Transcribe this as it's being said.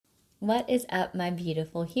What is up, my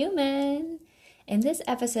beautiful human? In this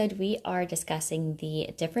episode, we are discussing the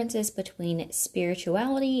differences between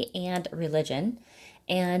spirituality and religion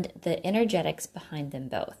and the energetics behind them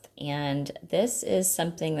both. And this is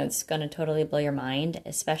something that's going to totally blow your mind,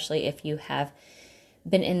 especially if you have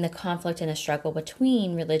been in the conflict and the struggle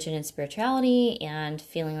between religion and spirituality and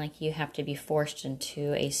feeling like you have to be forced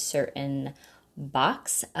into a certain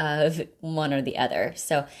box of one or the other.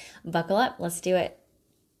 So buckle up, let's do it.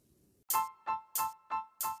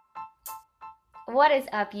 What is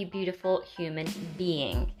up, you beautiful human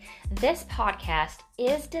being? This podcast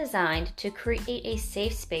is designed to create a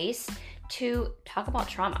safe space to talk about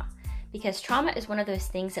trauma, because trauma is one of those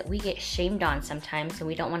things that we get shamed on sometimes and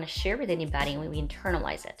we don't want to share with anybody when we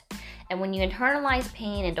internalize it. And when you internalize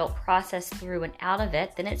pain and don't process through and out of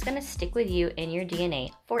it, then it's going to stick with you in your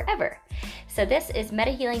DNA forever. So this is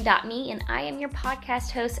MetaHealing.me, and I am your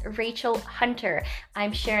podcast host, Rachel Hunter.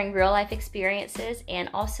 I'm sharing real life experiences and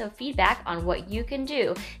also feedback on what you can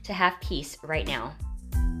do to have peace right now.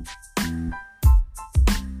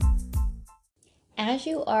 As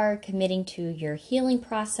you are committing to your healing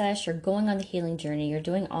process, you're going on the healing journey, you're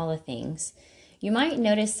doing all the things, you might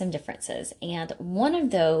notice some differences. And one of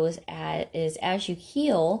those is as you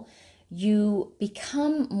heal, you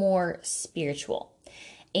become more spiritual.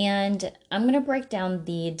 And I'm going to break down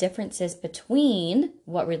the differences between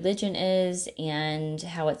what religion is and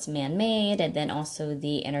how it's man-made, and then also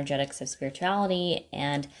the energetics of spirituality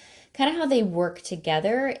and kind of how they work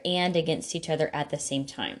together and against each other at the same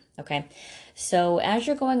time, okay? So as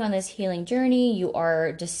you're going on this healing journey, you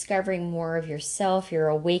are discovering more of yourself, you're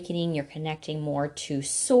awakening, you're connecting more to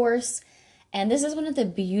source. And this is one of the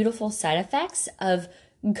beautiful side effects of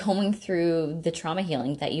going through the trauma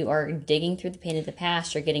healing, that you are digging through the pain of the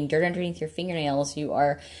past, you're getting dirt underneath your fingernails, you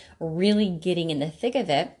are really getting in the thick of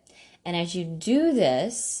it. And as you do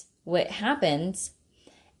this, what happens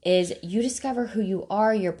is you discover who you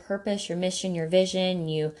are, your purpose, your mission, your vision.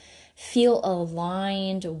 You feel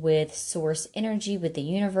aligned with source energy, with the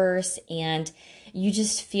universe, and you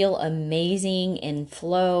just feel amazing, in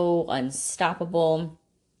flow, unstoppable.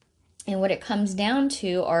 And what it comes down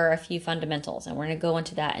to are a few fundamentals, and we're going to go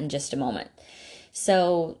into that in just a moment.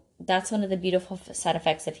 So that's one of the beautiful side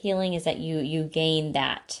effects of healing, is that you gain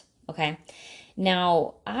that, okay?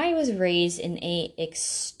 Now, I was raised in an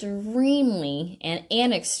extremely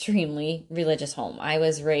religious home. I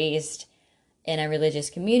was raised in a religious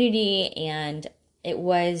community, and it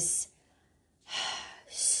was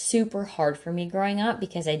super hard for me growing up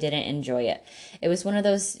because I didn't enjoy it. It was one of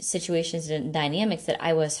those situations and dynamics that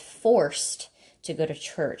I was forced to go to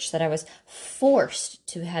church, that I was forced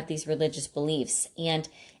to have these religious beliefs, and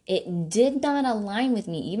it did not align with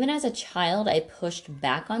me. Even as a child, I pushed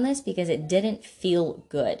back on this because it didn't feel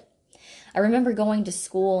good. I remember going to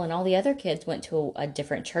school and all the other kids went to a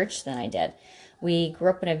different church than I did. We grew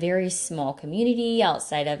up in a very small community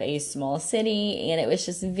outside of a small city, and it was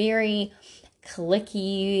just very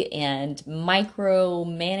cliquey and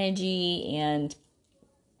micromanagey, and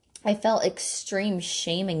I felt extreme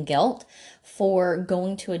shame and guilt for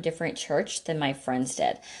going to a different church than my friends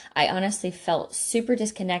did. I honestly felt super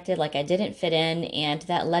disconnected, like I didn't fit in, and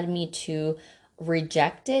that led me to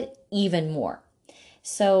reject it even more.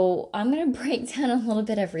 So I'm going to break down a little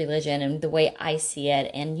bit of religion and the way I see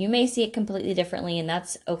it, and you may see it completely differently, and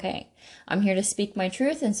that's okay. I'm here to speak my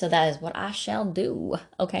truth, and so that is what I shall do,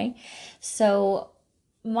 okay? So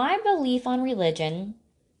my belief on religion,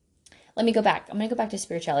 let me go back. I'm going to go back to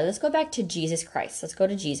spirituality. Let's go back to Jesus Christ. Let's go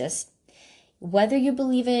to Jesus. Whether you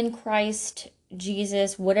believe in Christ,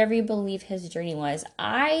 Jesus, whatever you believe his journey was,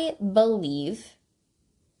 I believe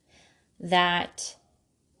that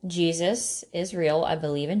Jesus is real. I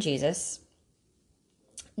believe in Jesus.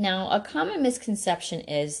 Now, a common misconception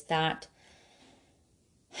is that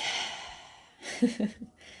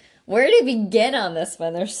where to begin on this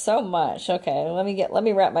one? There's so much. Okay, let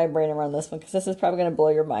me wrap my brain around this one, because this is probably going to blow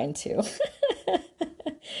your mind too. All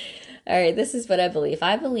right, this is what I believe.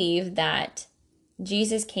 I believe that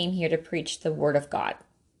Jesus came here to preach the Word of God.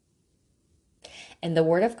 And the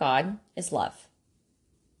Word of God is love.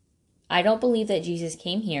 I don't believe that Jesus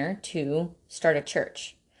came here to start a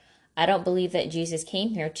church. I don't believe that Jesus came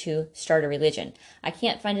here to start a religion. I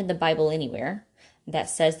can't find in the Bible anywhere that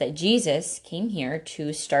says that Jesus came here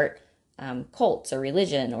to start cults or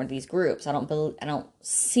religion or these groups. I don't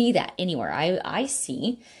see that anywhere. I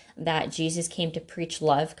see that Jesus came to preach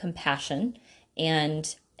love, compassion,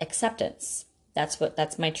 and acceptance.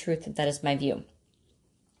 That's my truth. That is my view.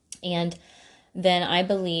 And then I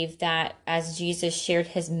believe that as Jesus shared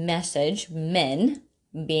his message, men,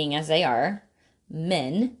 being as they are,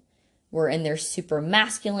 men were in their super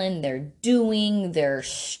masculine, their doing, their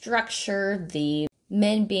structure. The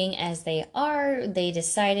men being as they are, they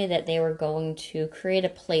decided that they were going to create a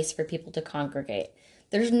place for people to congregate.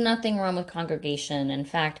 There's nothing wrong with congregation. In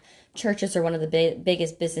fact, churches are one of the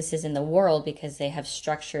biggest businesses in the world because they have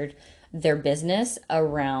structured their business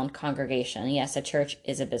around congregation. Yes, a church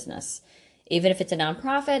is a business. Even if it's a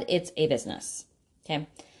nonprofit, it's a business. Okay.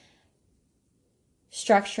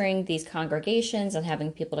 Structuring these congregations and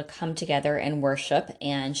having people to come together and worship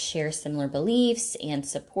and share similar beliefs and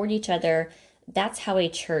support each other. That's how a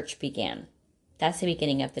church began. That's the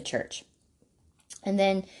beginning of the church.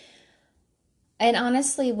 And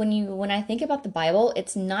honestly, when I think about the Bible,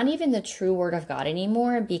 it's not even the true word of God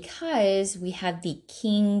anymore because we have the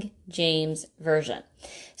King James Version.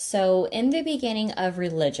 So in the beginning of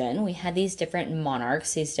religion, we had these different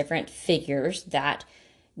monarchs, these different figures that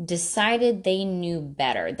decided they knew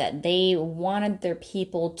better, that they wanted their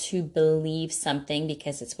people to believe something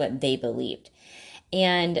because it's what they believed.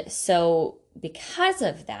 And so because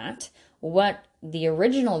of that, what the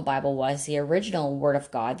original Bible was, the original Word of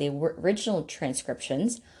God, the original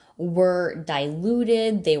transcriptions were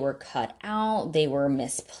diluted, they were cut out, they were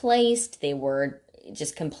misplaced, they were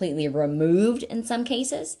just completely removed in some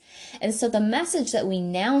cases. And so the message that we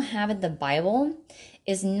now have in the Bible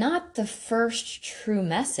is not the first true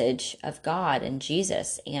message of God and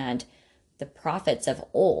Jesus and the prophets of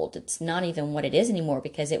old. It's not even what it is anymore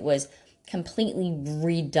because it was completely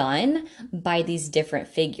redone by these different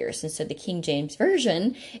figures. And so the King James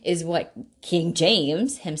Version is what King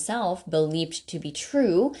James himself believed to be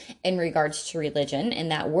true in regards to religion and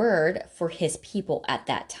that word for his people at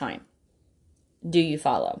that time. Do you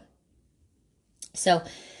follow? So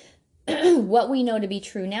what we know to be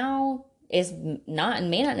true now is not and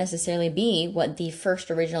may not necessarily be what the first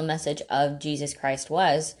original message of Jesus Christ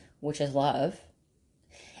was, which is love.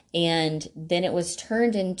 And then it was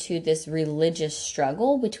turned into this religious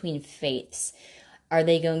struggle between faiths. Are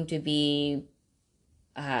they going to be,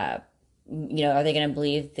 are they going to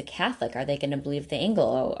believe the Catholic? Are they going to believe the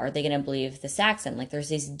Anglo? Are they going to believe the Saxon? Like there's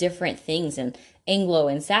these different things, and Anglo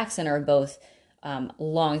and Saxon are both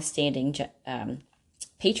long-standing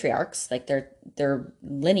patriarchs, like their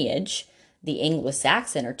lineage. The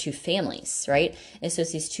Anglo-Saxon are two families, right? And so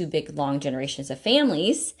it's these two big long generations of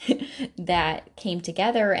families that came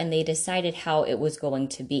together and they decided how it was going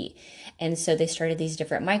to be. And so they started these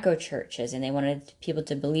different micro churches and they wanted people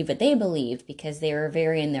to believe what they believed because they were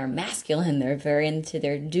very in their masculine, they're very into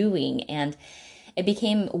their doing. And it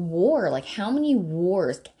became war. Like how many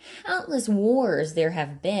wars, countless wars there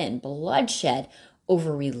have been, bloodshed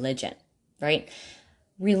over religion, right?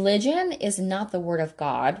 Religion is not the word of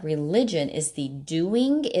God. Religion is the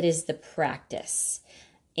doing, it is the practice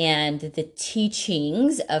and the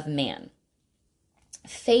teachings of man.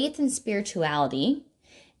 Faith and spirituality,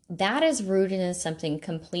 that is rooted in something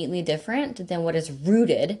completely different than what is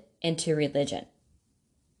rooted into religion.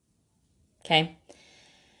 Okay?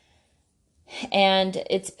 And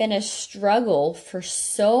it's been a struggle for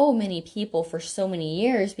so many people for so many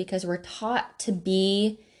years because we're taught to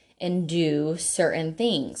be and do certain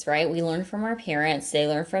things, right? We learn from our parents, they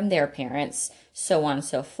learn from their parents, so on and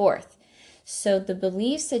so forth. So the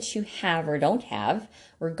beliefs that you have or don't have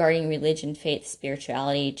regarding religion, faith,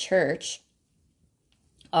 spirituality, church,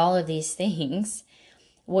 all of these things,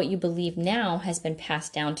 what you believe now has been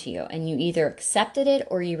passed down to you, and you either accepted it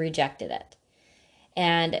or you rejected it.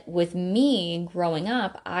 And with me growing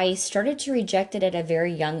up, I started to reject it at a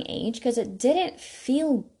very young age because it didn't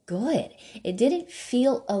feel good. It didn't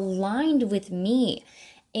feel aligned with me.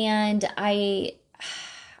 And I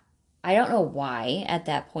don't know why at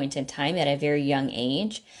that point in time, at a very young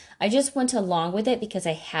age, I just went along with it because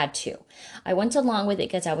I had to. I went along with it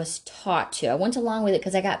because I was taught to. I went along with it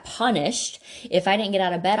because I got punished if I didn't get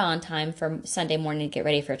out of bed on time for Sunday morning to get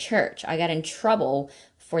ready for church. I got in trouble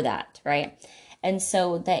for that, right? And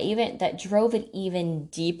so that drove it even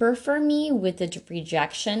deeper for me with the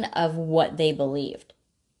rejection of what they believed.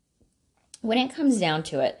 When it comes down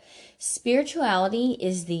to it, spirituality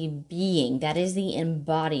is the being, that is the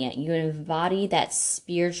embodiment. You embody that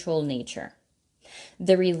spiritual nature.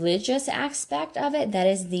 The religious aspect of it, that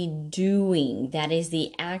is the doing, that is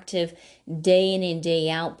the active day in and day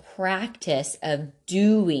out practice of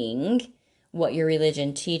doing what your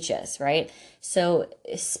religion teaches, right? So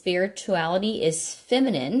spirituality is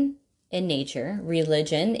feminine in nature.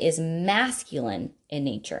 Religion is masculine in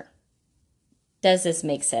nature. Does this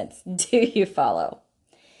make sense? Do you follow?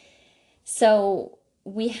 So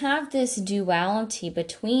we have this duality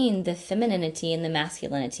between the femininity and the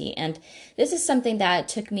masculinity. And this is something that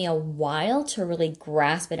took me a while to really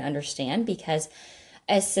grasp and understand because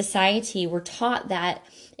as society, we're taught that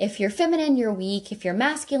if you're feminine, you're weak. If you're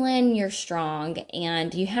masculine, you're strong.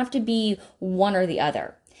 And you have to be one or the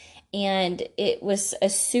other. And it was a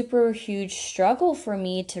super huge struggle for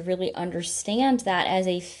me to really understand that as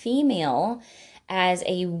a female, as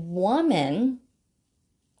a woman,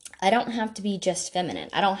 I don't have to be just feminine.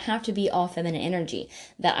 I don't have to be all feminine energy.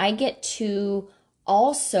 That I get to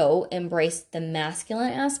also embrace the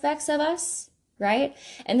masculine aspects of us, right?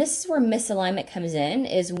 And this is where misalignment comes in,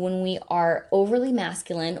 is when we are overly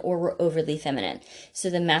masculine or we're overly feminine. So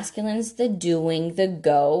the masculine's the doing, the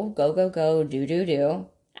go, go, go, go, do, do, do.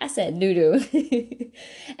 I said do, do.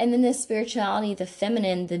 And then the spirituality, the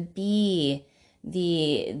feminine, the be,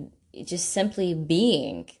 the just simply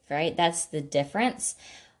being, right? That's the difference.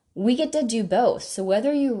 We get to do both. So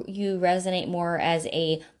whether you resonate more as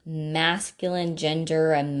a masculine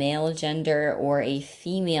gender, a male gender, or a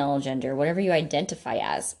female gender, whatever you identify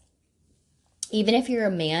as, even if you're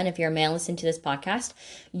a man, if you're a man listening to this podcast,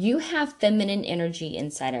 you have feminine energy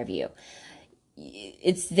inside of you.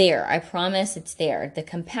 It's there. I promise it's there. The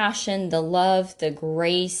compassion, the love, the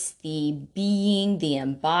grace, the being, the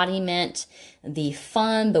embodiment, the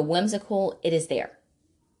fun, the whimsical, it is there.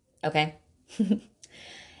 Okay?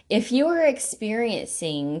 If you are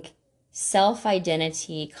experiencing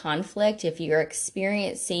self-identity conflict, if you're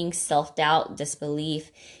experiencing self-doubt,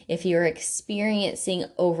 disbelief, if you're experiencing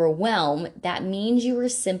overwhelm, that means you are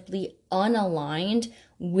simply unaligned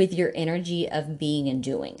with your energy of being and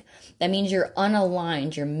doing. That means you're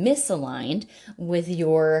unaligned, you're misaligned with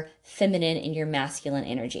your feminine and your masculine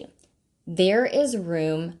energy. There is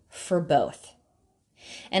room for both.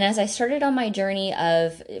 And as I started on my journey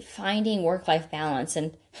of finding work-life balance,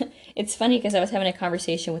 and it's funny because I was having a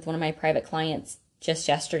conversation with one of my private clients just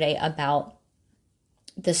yesterday about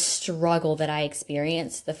the struggle that I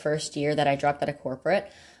experienced the first year that I dropped out of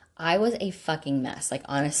corporate. I was a fucking mess. Like,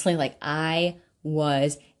 honestly, like I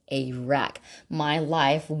was a wreck. My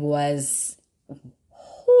life was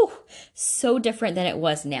so different than it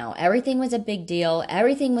was now. Everything was a big deal.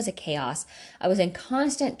 Everything was a chaos. I was in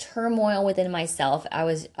constant turmoil within myself. I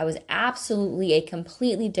was absolutely a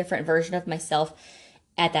completely different version of myself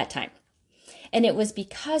at that time. And it was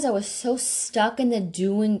because I was so stuck in the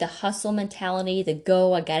doing, the hustle mentality, the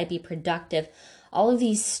go, I gotta be productive. All of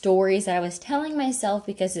these stories that I was telling myself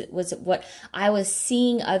because it was what I was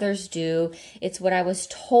seeing others do. It's what I was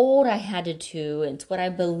told I had to do. It's what I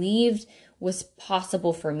believed was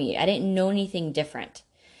possible for me. I didn't know anything different.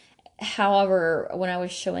 However, when I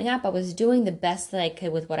was showing up, I was doing the best that I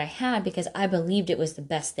could with what I had because I believed it was the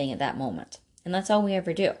best thing at that moment. And that's all we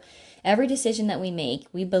ever do. Every decision that we make,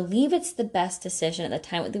 we believe it's the best decision at the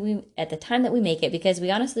time that we make it because we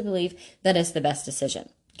honestly believe that it's the best decision.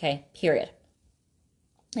 Okay, period.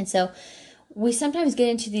 And so we sometimes get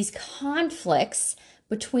into these conflicts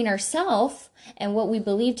between ourselves and what we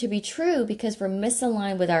believe to be true because we're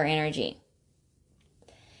misaligned with our energy.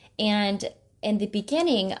 And in the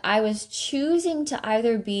beginning, I was choosing to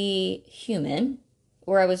either be human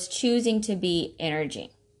or I was choosing to be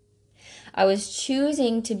energy. I was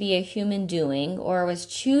choosing to be a human doing or I was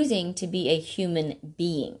choosing to be a human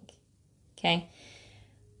being. Okay?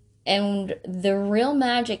 And the real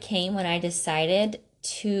magic came when I decided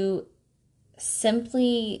to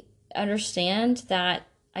simply understand that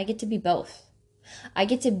I get to be both. I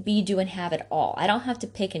get to be, do, and have it all. I don't have to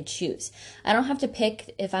pick and choose. I don't have to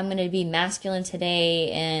pick if I'm going to be masculine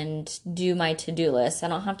today and do my to-do list. I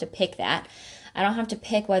don't have to pick that. I don't have to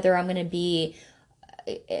pick whether I'm going to be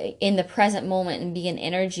in the present moment and be in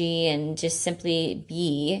energy and just simply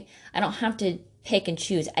be. I don't have to pick and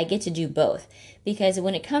choose. I get to do both. Because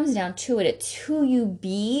when it comes down to it, it's who you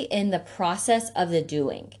be in the process of the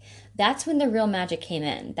doing. That's when the real magic came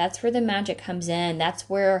in. That's where the magic comes in. That's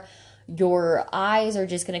where your eyes are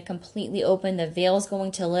just going to completely open, the veil's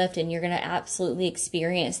going to lift, and you're going to absolutely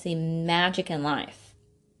experience the magic in life.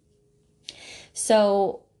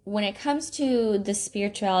 So when it comes to the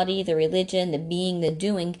spirituality, the religion, the being, the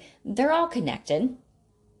doing, they're all connected,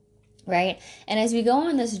 right? And as we go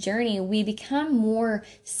on this journey, we become more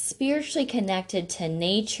spiritually connected to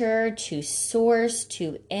nature, to source,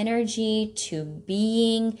 to energy, to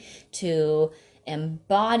being, to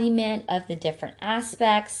embodiment of the different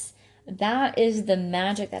aspects. That is the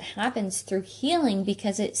magic that happens through healing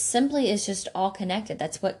because it simply is just all connected.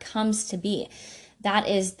 That's what comes to be. That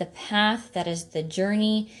is the path. That is the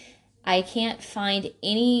journey. I can't find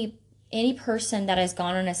any person that has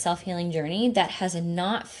gone on a self-healing journey that has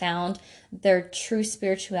not found their true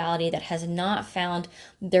spirituality, that has not found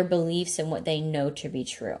their beliefs and what they know to be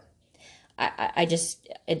true. I just,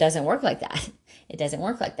 it doesn't work like that. It doesn't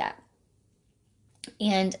work like that.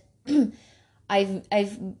 And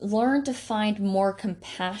I've learned to find more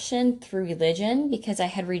compassion through religion because I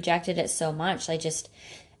had rejected it so much. I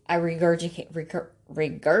regurgitated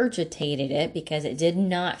it because it did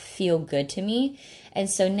not feel good to me. And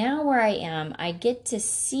so now where I am, I get to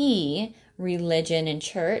see religion and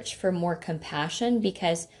church for more compassion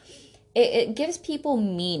because it gives people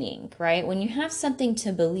meaning, right? When you have something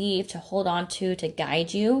to believe, to hold on to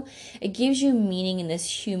guide you, it gives you meaning in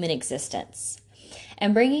this human existence.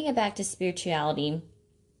 And bringing it back to spirituality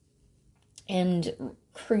and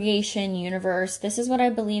creation, universe, this is what I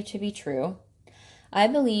believe to be true. I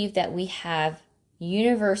believe that we have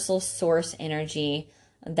universal source energy.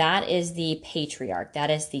 That is the patriarch. That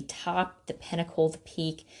is the top, the pinnacle, the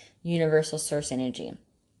peak, universal source energy.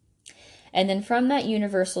 And then from that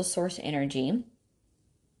universal source energy,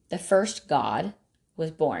 the first God was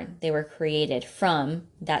born. They were created from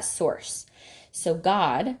that source. So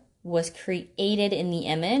God was created in the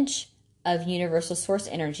image of universal source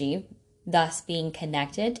energy, thus being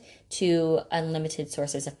connected to unlimited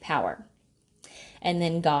sources of power. And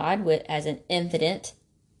then God, as an infinite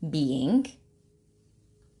being,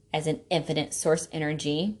 as an infinite source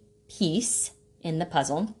energy piece in the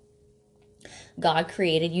puzzle, God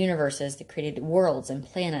created universes, that created worlds and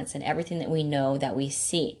planets and everything that we know, that we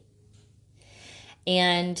see.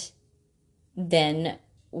 And then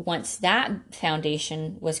once that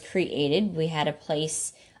foundation was created, we had a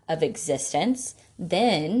place of existence.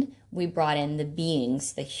 Then we brought in the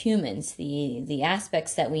beings, the humans, the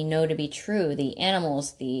aspects that we know to be true, the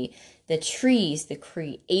animals, the trees, the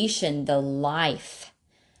creation, the life,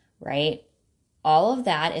 right? All of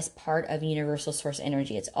that is part of universal source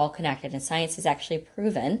energy. It's all connected. And science has actually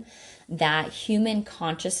proven that human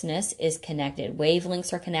consciousness is connected.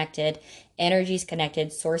 Wavelengths are connected. Energy is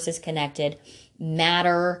connected. Source is connected.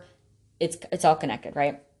 Matter, it's all connected,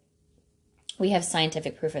 right? We have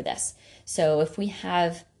scientific proof of this. So if we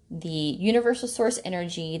have the universal source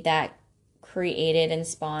energy that created and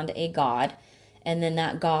spawned a God, and then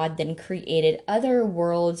that God then created other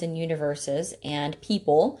worlds and universes and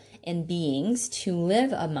people and beings to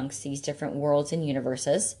live amongst these different worlds and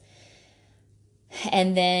universes.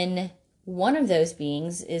 And then one of those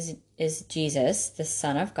beings is Jesus, the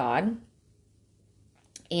Son of God.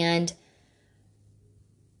 And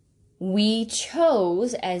we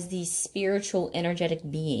chose as these spiritual energetic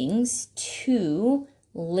beings to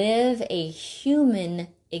live a human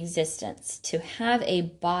existence, to have a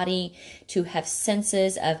body, to have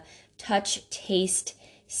senses of touch, taste,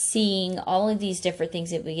 seeing, all of these different things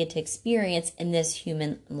that we get to experience in this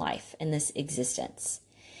human life, in this existence.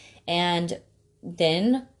 And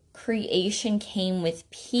then creation came with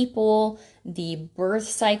people, the birth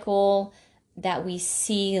cycle that we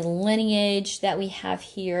see, lineage that we have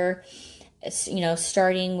here,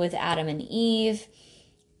 starting with Adam and Eve.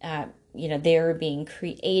 They were being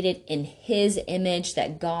created in His image,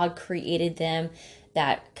 that God created them,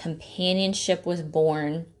 that companionship was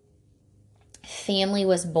born, family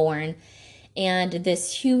was born, and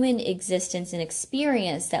this human existence and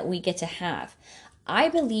experience that we get to have. I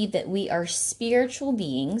believe that we are spiritual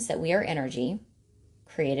beings, that we are energy,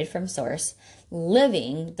 created from source,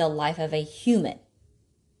 living the life of a human.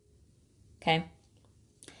 Okay?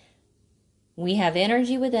 We have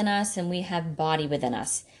energy within us and we have body within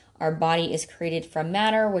us. Our body is created from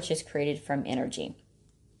matter, which is created from energy.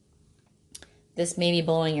 This may be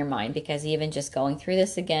blowing your mind because even just going through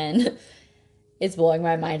this again, it's blowing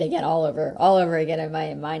my mind again all over again, and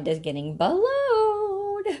my mind is getting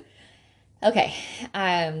blown. Okay,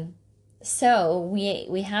 so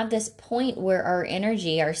we have this point where our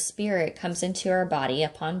energy, our spirit, comes into our body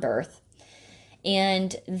upon birth.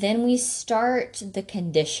 And then we start the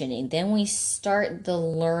conditioning. Then we start the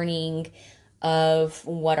learning of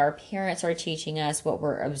what our parents are teaching us, what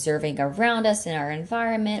we're observing around us in our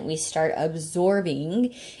environment. We start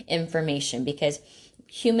absorbing information because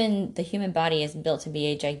the human body is built to be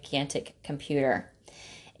a gigantic computer.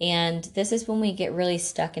 And this is when we get really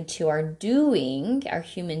stuck into our doing, our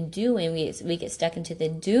human doing. We get stuck into the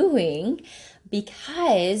doing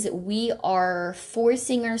because we are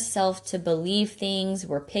forcing ourselves to believe things.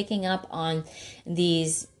 We're picking up on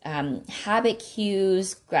these habit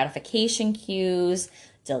cues, gratification cues,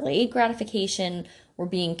 delayed gratification. We're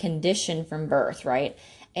being conditioned from birth, right?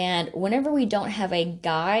 And whenever we don't have a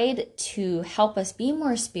guide to help us be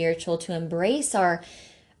more spiritual, to embrace our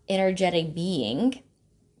energetic being,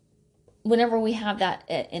 whenever we have that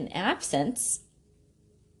in absence,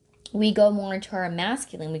 we go more into our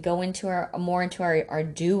masculine. We go into more into our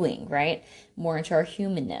doing, right? More into our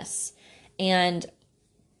humanness. And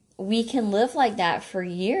we can live like that for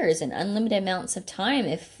years and unlimited amounts of time,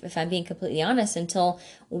 if I'm being completely honest, until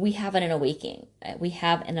we have an awakening. We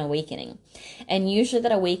have an awakening. And usually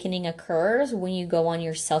that awakening occurs when you go on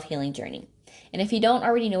your self-healing journey. And if you don't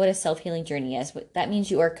already know what a self-healing journey is, that means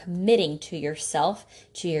you are committing to yourself,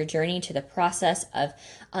 to your journey, to the process of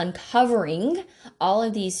uncovering all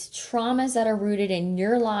of these traumas that are rooted in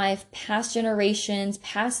your life, past generations,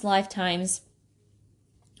 past lifetimes,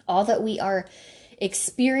 all that we are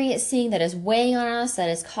experiencing that is weighing on us, that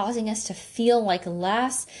is causing us to feel like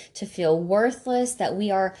less, to feel worthless, that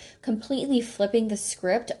we are completely flipping the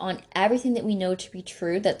script on everything that we know to be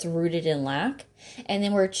true that's rooted in lack. And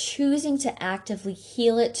then we're choosing to actively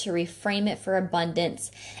heal it, to reframe it for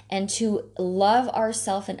abundance, and to love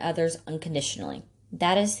ourselves and others unconditionally.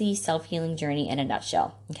 That is the self-healing journey in a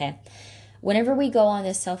nutshell, okay? Whenever we go on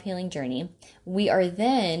this self-healing journey, we are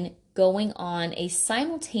then going on a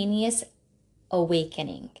simultaneous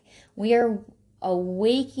awakening. We are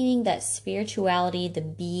awakening that spirituality, the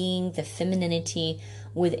being, the femininity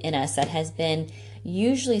within us that has been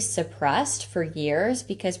usually suppressed for years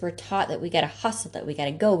because we're taught that we gotta hustle, that we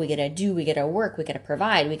gotta go, we gotta do, we gotta work, we gotta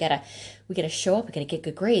provide, we gotta show up, we gotta get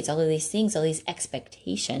good grades, all of these things, all these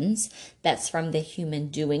expectations. That's from the human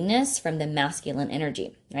doingness, from the masculine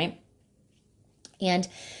energy, right? And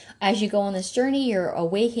as you go on this journey, you're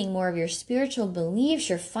awakening more of your spiritual beliefs.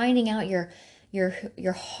 You're finding out your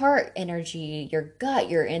heart energy, your gut,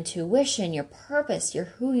 your intuition, your purpose,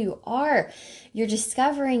 who you are. You're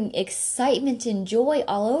discovering excitement and joy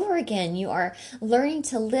all over again. You are learning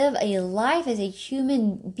to live a life as a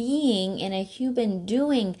human being and a human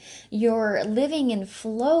doing. You're living in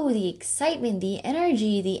flow, the excitement, the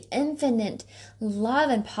energy, the infinite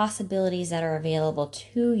love and possibilities that are available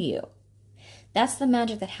to you. That's the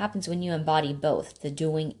magic that happens when you embody both the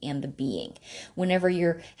doing and the being. Whenever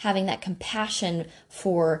you're having that compassion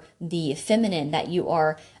for the feminine, that you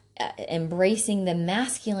are embracing the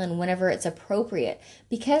masculine whenever it's appropriate,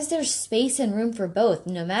 because there's space and room for both.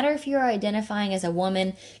 No matter if you're identifying as a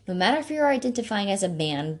woman, no matter if you're identifying as a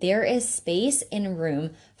man, there is space and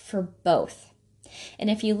room for both. And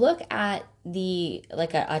if you look at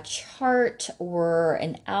a chart or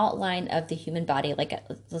an outline of the human body,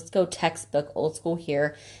 let's go textbook old school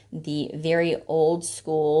here, the very old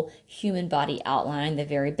school human body outline, the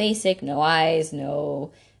very basic, no eyes,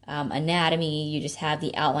 no anatomy, you just have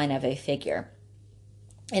the outline of a figure.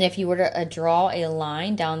 And if you were to draw a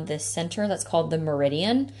line down the center, that's called the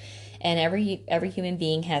meridian. And every human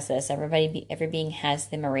being has this. Every being has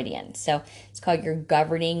the meridian. So it's called your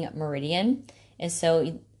governing meridian. And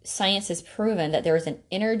so science has proven that there is an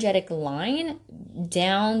energetic line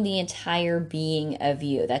down the entire being of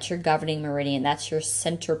you. That's your governing meridian. That's your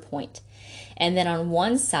center point. And then on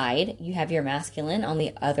one side, you have your masculine. On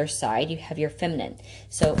the other side, you have your feminine.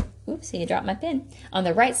 So, oopsie, I dropped my pen. On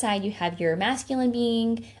the right side, you have your masculine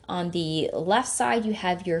being. On the left side, you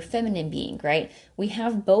have your feminine being, right? We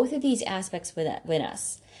have both of these aspects within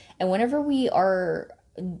us. And whenever we are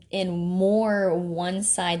in more one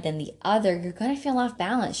side than the other, you're going to feel off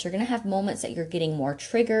balance. You're going to have moments that you're getting more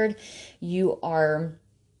triggered. You are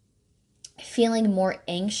feeling more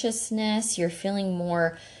anxiousness. You're feeling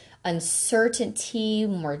more uncertainty,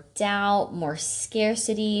 more doubt, more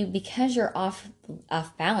scarcity, because you're off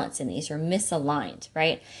balance in these. You're misaligned,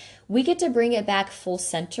 right? We get to bring it back full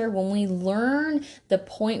center when we learn the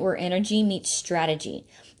point where energy meets strategy.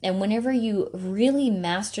 And whenever you really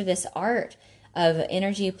master this art of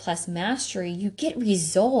energy plus mastery, you get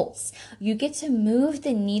results. You get to move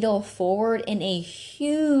the needle forward in a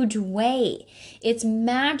huge way. It's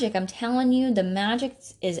magic. I'm telling you, the magic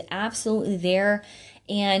is absolutely there.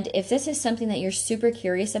 And if this is something that you're super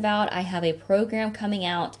curious about, I have a program coming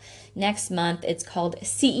out next month. It's called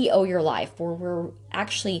CEO Your Life, where we're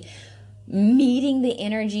actually meeting the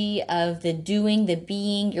energy of the doing, the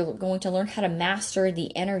being. You're going to learn how to master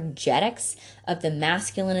the energetics of the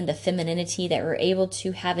masculine and the femininity, that we're able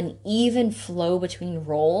to have an even flow between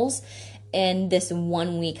roles in this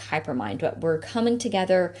 1 week hypermind. But we're coming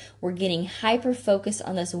together, we're getting hyper focused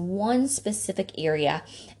on this one specific area.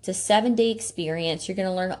 It's a 7-day experience. You're going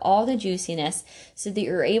to learn all the juiciness so that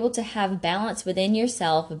you're able to have balance within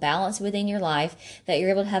yourself, balance within your life, that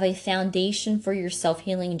you're able to have a foundation for your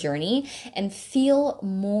self-healing journey and feel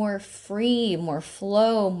more free, more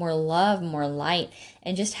flow, more love, more light,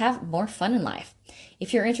 and just have more fun in life.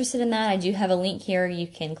 If you're interested in that, I do have a link here. You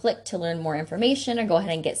can click to learn more information or go ahead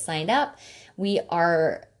and get signed up. We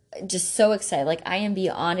are just so excited. Like, I am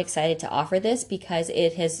beyond excited to offer this because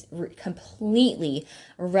it has completely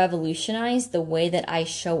revolutionized the way that I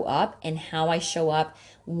show up and how I show up,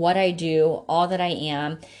 what I do, all that I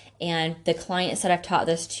am. And the clients that I've taught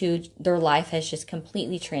this to, their life has just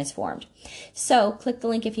completely transformed. So click the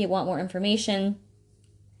link if you want more information.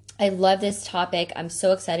 I love this topic. I'm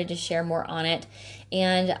so excited to share more on it.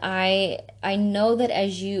 And I know that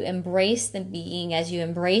as you embrace the being, as you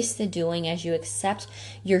embrace the doing, as you accept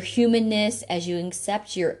your humanness, as you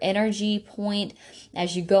accept your energy point,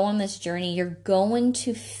 as you go on this journey, you're going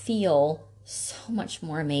to feel so much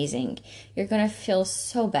more amazing. You're going to feel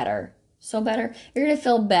so better. So better. You're going to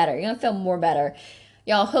feel better. You're going to feel more better.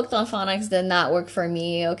 Y'all, Hooked on Phonics did not work for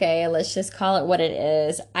me, okay? Let's just call it what it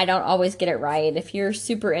is. I don't always get it right. If you're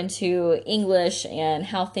super into English and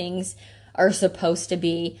how things are supposed to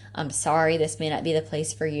be, I'm sorry, this may not be the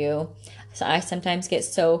place for you. So I sometimes get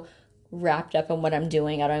so wrapped up in what I'm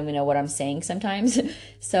doing, I don't even know what I'm saying sometimes.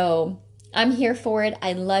 So I'm here for it.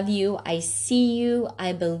 I love you. I see you.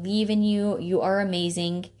 I believe in you. You are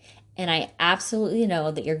amazing. And I absolutely know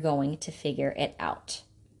that you're going to figure it out.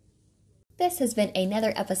 This has been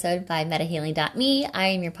another episode by MetaHealing.me. I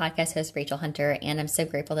am your podcast host, Rachel Hunter, and I'm so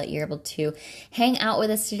grateful that you're able to hang out with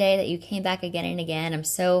us today, that you came back again and again. I'm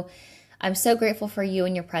so grateful for you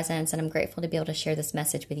and your presence, and I'm grateful to be able to share this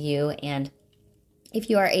message with you. And if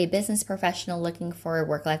you are a business professional looking for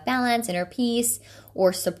work-life balance, inner peace,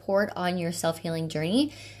 or support on your self-healing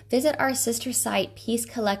journey, visit our sister site,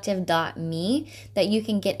 peacecollective.me, that you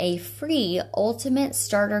can get a free ultimate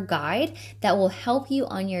starter guide that will help you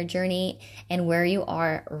on your journey and where you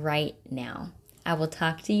are right now. I will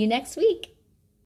talk to you next week.